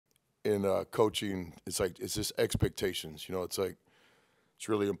in coaching, it's just expectations. You know, it's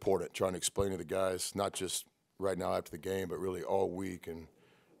really important trying to explain to the guys, not just right now after the game, but really all week. And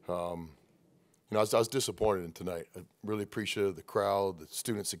I was disappointed in tonight. I really appreciated the crowd, the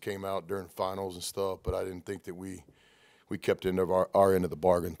students that came out during finals and stuff, but I didn't think that we kept end of our end of the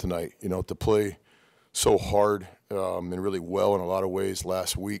bargain tonight. You know, to play so hard and really well in a lot of ways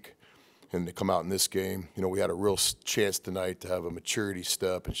last week, and to come out in this game, you know, we had a real chance tonight to have a maturity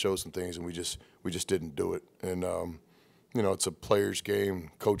step and show some things, and we just didn't do it. And you know, it's a players'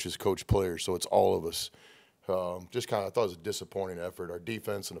 game. Coaches coach players, so it's all of us. Just kind of, I thought it was a disappointing effort. Our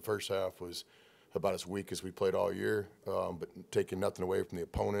defense in the first half was about as weak as we played all year, but taking nothing away from the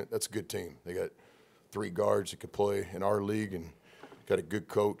opponent. That's a good team. They got 3 guards that could play in our league and got a good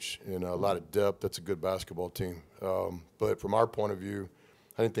coach and a lot of depth. That's a good basketball team. But from our point of view,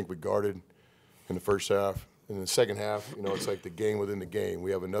 I didn't think we guarded in the first half. In the second half, you know, it's like the game within the game.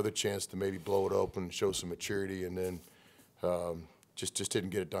 We have another chance to maybe blow it open, show some maturity, and then just didn't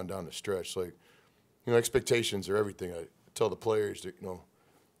get it done down the stretch. Like, you know, expectations are everything. I tell the players that, you know,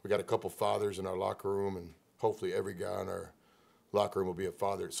 we got a couple fathers in our locker room, and hopefully every guy in our locker room will be a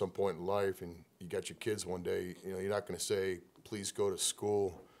father at some point in life. And you got your kids one day, you know, you're not going to say, please go to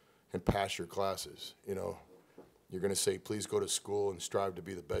school and pass your classes. You know, you're going to say, please go to school and strive to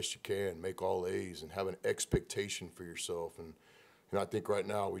be the best you can, make all A's, and have an expectation for yourself. And I think right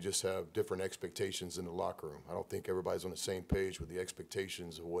now we just have different expectations in the locker room. I don't think everybody's on the same page with the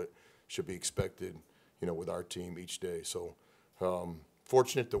expectations of what should be expected, you know, with our team each day. So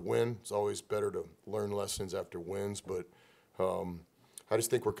fortunate to win. It's always better to learn lessons after wins, but I just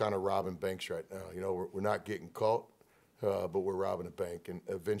think we're kind of robbing banks right now. You know, we're not getting caught, but we're robbing a bank, and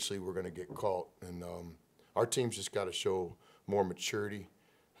eventually we're going to get caught. And our team's just got to show more maturity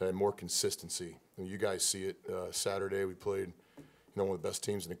and more consistency. And you guys see it. Saturday we played, you know, one of the best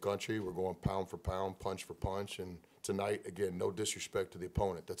teams in the country. We're going pound for pound, punch for punch. And tonight, again, no disrespect to the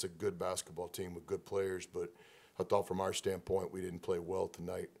opponent. That's a good basketball team with good players, but I thought from our standpoint we didn't play well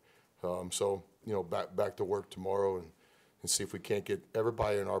tonight. So, you know, back to work tomorrow and see if we can't get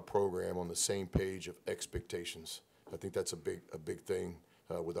everybody in our program on the same page of expectations. I think that's a big thing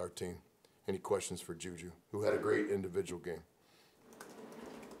with our team. Any questions for Juju, who had a great individual game?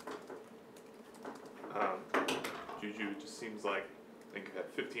 Juju, it just seems like, I think, had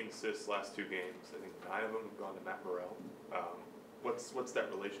 15 assists last 2 games. I think 9 of them have gone to Matt Morrell. What's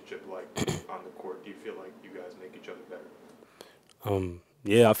that relationship like on the court? Do you feel like you guys make each other better?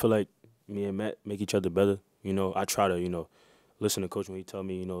 Yeah, I feel like me and Matt make each other better. You know, I try to, you know, listen to Coach when he tell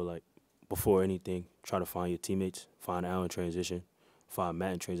me, you know, like, before anything, try to find your teammates, find Al in transition, find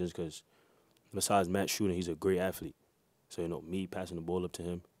Matt in transition, because besides Matt shooting, he's a great athlete. So, you know, me passing the ball up to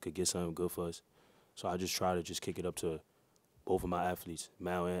him could get something good for us. So I just try to just kick it up to both of my athletes,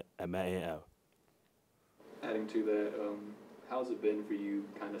 Matt and Al. Adding to that, how's it been for you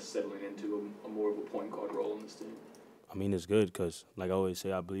kind of settling into a more of a point guard role in this team? I mean, it's good because, like I always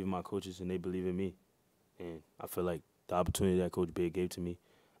say, I believe in my coaches and they believe in me. And I feel like the opportunity that Coach Big gave to me,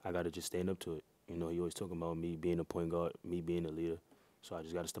 I got to just stand up to it. You know, he always talking about me being a point guard, me being a leader. So I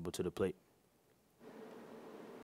just got to step up to the plate.